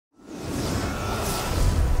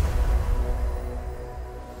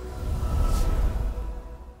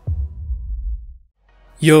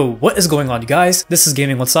Yo, what is going on, you guys? This is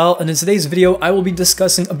GamingWithSal, and in today's video I will be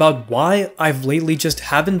discussing about why I've lately just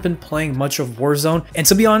haven't been playing much of Warzone. And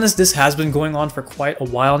to be honest, this has been going on for quite a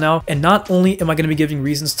while now, and not only am I going to be giving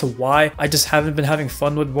reasons to why I just haven't been having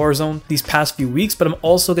fun with Warzone these past few weeks, but I'm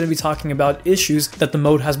also going to be talking about issues that the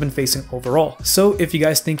mode has been facing overall. So if you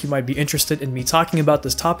guys think you might be interested in me talking about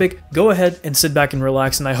this topic, go ahead and sit back and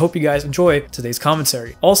relax, and I hope you guys enjoy today's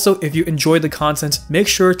commentary. Also, if you enjoyed the content, make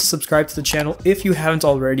sure to subscribe to the channel if you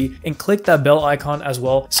haven't already, and click that bell icon as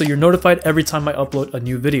well so you're notified every time I upload a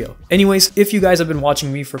new video. Anyways, if you guys have been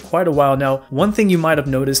watching me for quite a while now, one thing you might have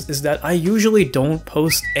noticed is that I usually don't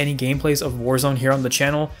post any gameplays of Warzone here on the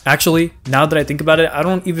channel. Actually, now that I think about it, I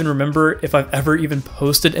don't even remember if I've ever even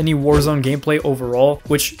posted any Warzone gameplay overall,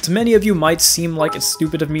 which to many of you might seem like it's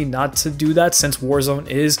stupid of me not to do that since Warzone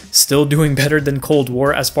is still doing better than Cold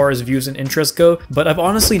War as far as views and interest go, but I've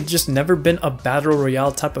honestly just never been a battle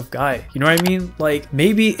royale type of guy. You know what I mean? Like,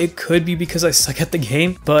 maybe it could be because I suck at the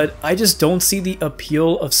game, but I just don't see the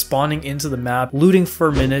appeal of spawning into the map, looting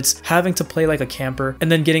for minutes, having to play like a camper,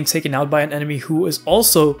 and then getting taken out by an enemy who is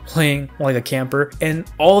also playing like a camper,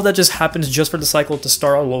 and all of that just happens just for the cycle to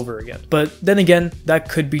start all over again. But then again, that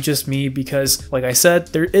could be just me because, like I said,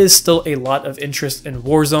 there is still a lot of interest in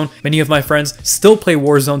Warzone. Many of my friends still play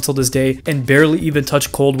Warzone till this day and barely even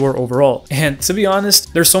touch Cold War overall. And to be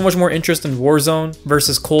honest, there's so much more interest in Warzone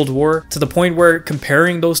versus Cold War to the point where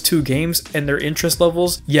comparing those two games and their interest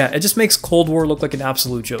levels, yeah, it just makes Cold War look like an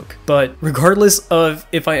absolute joke. But regardless of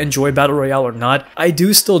if I enjoy Battle Royale or not, I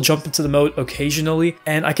do still jump into the mode occasionally,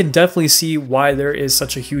 and I can definitely see why there is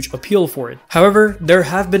such a huge appeal for it. However, there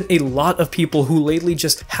have been a lot of people who lately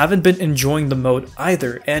just haven't been enjoying the mode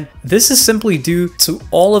either, and this is simply due to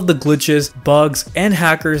all of the glitches, bugs, and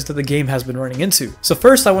hackers that the game has been running into. So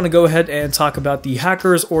first, I want to go ahead and talk about the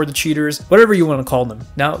hackers or the cheaters, whatever you want to call them.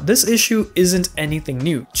 Now, this issue isn't anything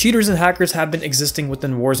new. Cheaters and hackers have been existing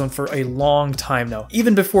within Warzone for a long time now,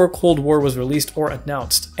 even before Cold War was released or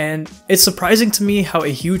announced. And it's surprising to me how a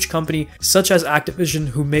huge company such as Activision,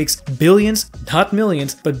 who makes billions, not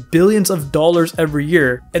millions, but billions of dollars every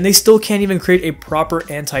year, and they still can't even create a proper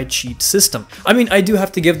anti-cheat system. I mean, I do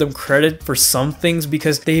have to give them credit for some things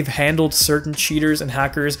because they've handled certain cheaters and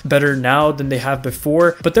hackers better now than they have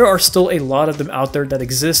before, but there are still a lot of them out there that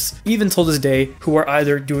exist even till this day who are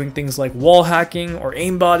either doing things like wall hacking or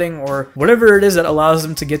aimbotting or whatever it is that allows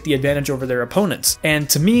them to get the advantage over their opponents. And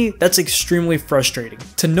to me, that's extremely frustrating.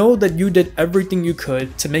 To know that you did everything you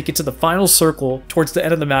could to make it to the final circle towards the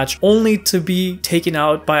end of the match only to be taken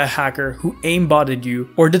out by a hacker who aimbotted you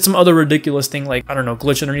or did some other ridiculous thing like, I don't know,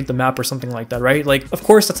 glitch underneath the map or something like that, right? Like, of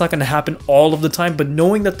course that's not going to happen all of the time, but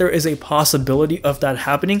knowing that there is a possibility of that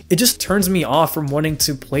happening, it just turns me off from wanting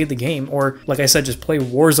to play the game, or like I said, just play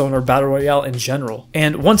Warzone or Battle Royale in general.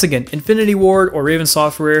 And once again, Infinity Ward or Raven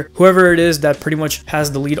Software, whoever it is that pretty much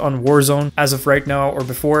has the lead on Warzone as of right now or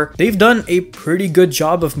before, they've done a pretty good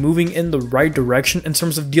job of moving in the right direction in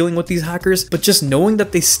terms of dealing with these hackers, but just knowing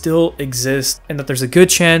that they still exist and that there's a good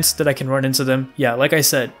chance that I can run into them, yeah, like I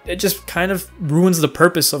said, it just kind of ruins the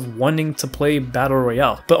purpose of wanting to play Battle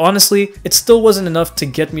Royale. But honestly, it still wasn't enough to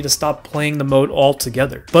get me to stop playing the mode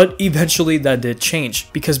altogether. But eventually that did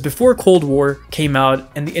change, because before Cold War came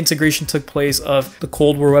out and the integration took place of the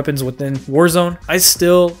Cold War weapons within Warzone, I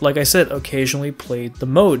still, like I said, occasionally played the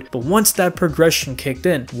mode. But once that progression kicked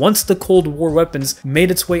in, once the Cold War weapons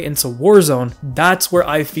made its way into Warzone, that's where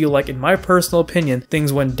I feel like, in my personal opinion,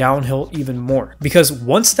 things went downhill even more. Because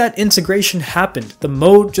once that integration happened, the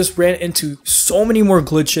mode just ran into so many more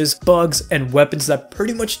glitches, bugs, and weapons that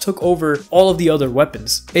pretty much took over all of the other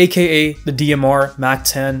weapons, aka the DMR,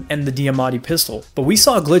 MAC-10, and the Diamatti pistol. But we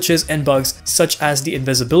saw glitches and bugs such as the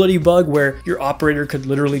invisibility bug, where your operator could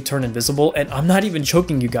literally turn invisible, and I'm not even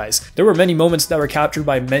joking, you guys. There were many moments that were captured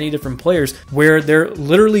by many different players where they're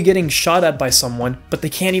literally getting shot at by someone, but they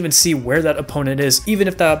can't even see where that opponent is, even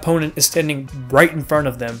if that opponent is standing right in front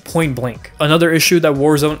of them, point blank. Another issue that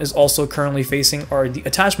Warzone is also currently facing are the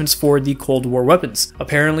attachments for the Cold War weapons.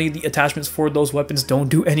 Apparently, the attachments for those weapons don't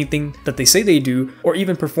do anything that they say they do, or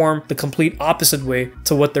even perform the complete opposite way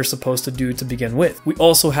to what they're supposed to do to begin with. We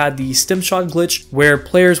also had the Stim shot glitch, where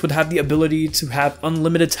players would have the ability to have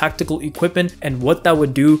unlimited tactical equipment, and what that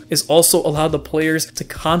would do is also allow the players to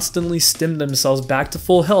constantly stim themselves back to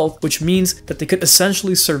full health, which means that they could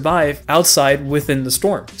essentially survive outside within the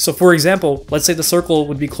storm. So for example, let's say the circle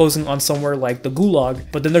would be closing on somewhere like the Gulag,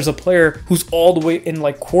 but then there's a player who's all the way in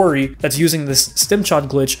like Quarry that's using this Stim shot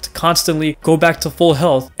glitch to constantly go back to full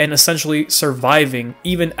health and essentially surviving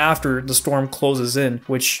even after the storm closes in,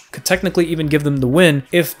 which could technically even give them the win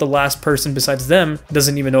if the last person besides them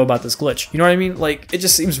doesn't even know about this glitch. You know what I mean? Like, it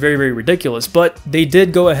just seems very, very ridiculous. ridiculous. But they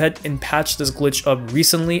did go ahead and patch this glitch up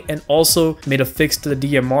recently and also made a fix to the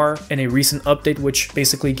DMR in a recent update, which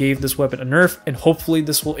basically gave this weapon a nerf, and hopefully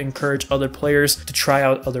this will encourage other players to try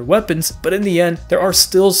out other weapons. But in the end, there are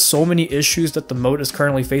still so many issues that the mode is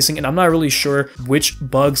currently facing, and I'm not really sure which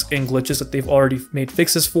bugs and glitches that they've already made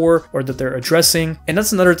fixes for or that they're addressing. And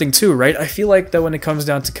that's another thing too, right? I feel like that when it comes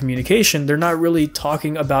down to communication, they're not really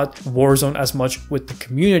talking about Warzone as much with the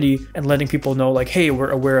community and letting people know like, hey,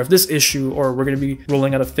 we're aware of this issue, or we're going to be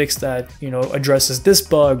rolling out a fix that, you know, addresses this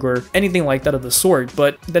bug or anything like that of the sort.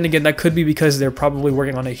 But then again, that could be because they're probably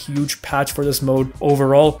working on a huge patch for this mode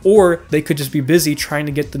overall, or they could just be busy trying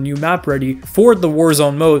to get the new map ready for the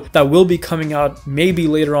Warzone mode that will be coming out maybe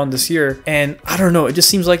later on this year. And I don't know, it just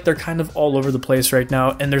seems like they're kind of all over the place right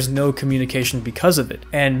now, and there's no communication because of it.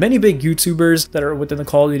 And many big YouTubers that are within the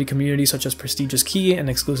Call of Duty community, such as Prestigious Key and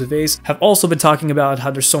Exclusive Ace, have also been talking about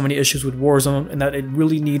how there's so many issues with Warzone and that it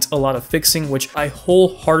really needs a lot of fixing, which I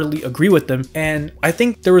wholeheartedly agree with them. And I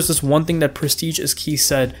think there was this one thing that Prestigious Key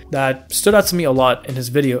said that stood out to me a lot in his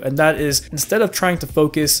video, and that is, instead of trying to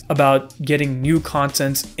focus about getting new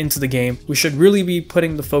content into the game, we should really be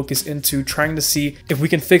putting the focus into trying to see if we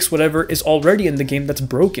can fix whatever is already in the game that's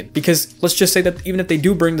broken. Because let's just say that even if they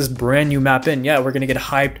do bring this brand new map in, yeah, we're gonna get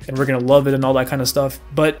hyped and we're gonna love it and all that kind of stuff,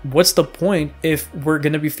 but what's the point if we're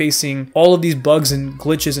gonna be facing all of these bugs and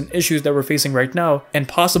glitches and issues that we're facing right now, and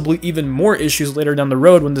possibly even more issues later down the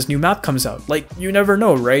road when this new map comes out? Like, you never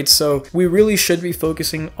know, right? So we really should be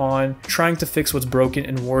focusing on trying to fix what's broken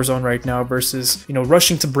in Warzone right now versus, you know,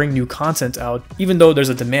 rushing to bring new content out, even though there's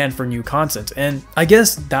a demand for new content. And I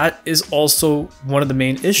guess that is also one of the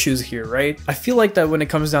main issues here, right? I feel like that when it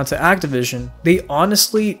comes down to Activision, they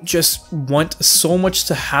honestly just want so much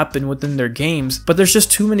to happen within their games, but there's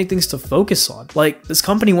just too many things to focus on. Like, this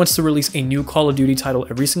company wants to release a new Call of Duty title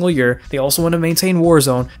every single year. They also want to maintain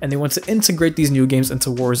Warzone, and they want to integrate these new games into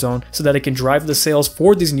Warzone so that it can drive the sales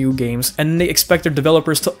for these new games. And then they expect their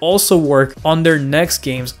developers to also work on their next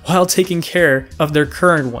games while taking care of their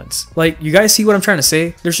current ones. Like, you guys see what I'm trying to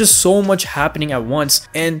say? There's just so much happening at once.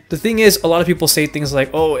 And the thing is, a lot of people say things like,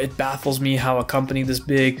 oh, it baffles me how a company this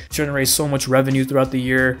big generates so much revenue throughout the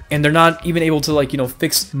year, and they're not even able to, like, you know,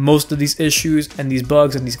 fix most of these issues and these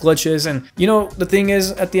bugs and these glitches. And, you know, the thing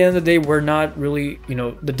is, at the end of the day, we're not really, you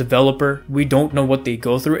know, the developer. We don't know what they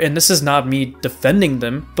go through, and this is not me defending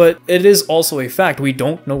them, but it is also a fact. We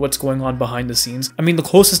don't know what's going on behind the scenes. I mean, the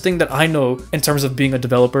closest thing that I know in terms of being a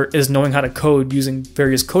developer is knowing how to code using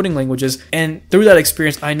various coding languages, and through that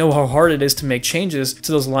experience, I know how hard it is to make changes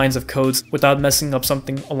to those lines of codes without messing up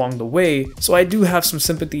something along the way. So I do have some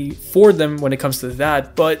sympathy for them when it comes to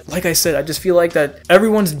that. But like I said, I just feel like that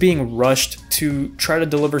everyone's being rushed to try to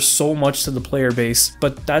deliver so much to the player base,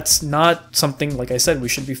 but that's not something, like I said, we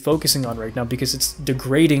should be focusing on right now, because it's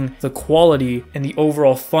degrading the quality and the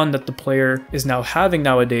overall fun that the player is now having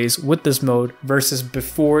nowadays with this mode versus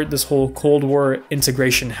before this whole Cold War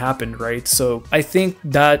integration happened, right? So I think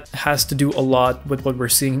that has to do a lot with what we're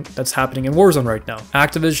seeing that's happening in Warzone right now.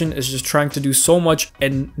 Activision is just trying to do so much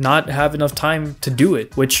and not have enough time to do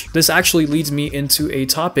it, which this actually leads me into a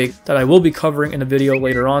topic that I will be covering in a video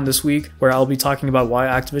later on this week, where I'll be talking about why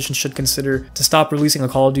Activision should consider to stop releasing a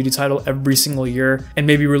Call of Duty title every single year and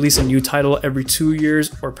maybe release a new title every 2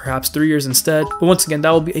 years or perhaps 3 years instead. But once again, that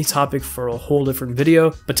will be a topic for a whole different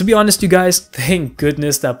video. But to be honest, you guys, thank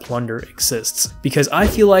goodness that Plunder exists, because I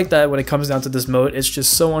feel like that when it comes down to this mode, it's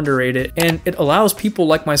just so underrated, and it allows people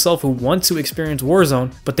like myself who want to experience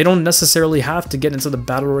Warzone, but they don't necessarily have to get into the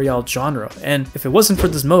Battle Royale genre. And if it wasn't for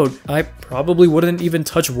this mode, I probably wouldn't even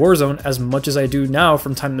touch Warzone as much as I do now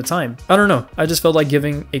from time to time. I don't know, I just felt like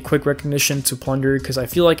giving a quick recognition to Plunder because I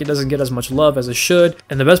feel like it doesn't get as much love as it should.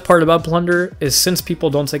 And the best part about Plunder is, since people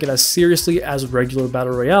don't take it as seriously as regular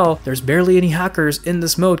Battle Royale, there's barely any hackers in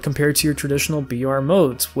this mode compared to your traditional BR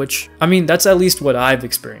modes, which, I mean, that's at least what I've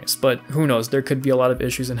experienced, but who knows, there could be a lot of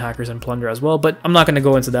issues in hackers and Plunder as well, but I'm not going to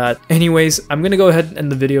go into that. Anyways, I'm going to go ahead and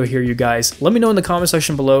end the video here, you guys. Let me know in the comment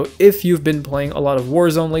section below if you've been playing a lot of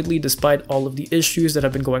Warzone lately despite all of the issues that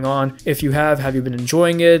have been going on. If you have you been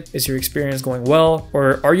enjoying it? Is your experience going well?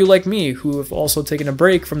 Or are you like me, who have also taken a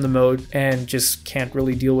break from the mode and just can't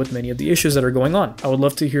really deal with many of the issues that are going on? I would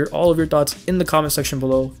love to hear all of your thoughts in the comment section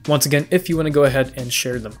below. Once again, if you want to go ahead and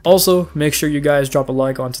share them. Also, make sure you guys drop a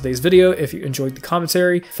like on today's video if you enjoyed the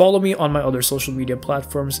commentary. Follow me on my other social media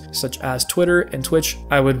platforms such as Twitter and Twitch.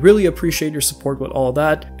 I would really appreciate your support with all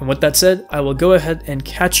that. And with that said, I will go ahead and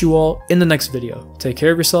catch you all in the next video. Take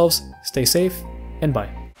care of yourselves, stay safe, and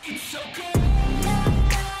bye.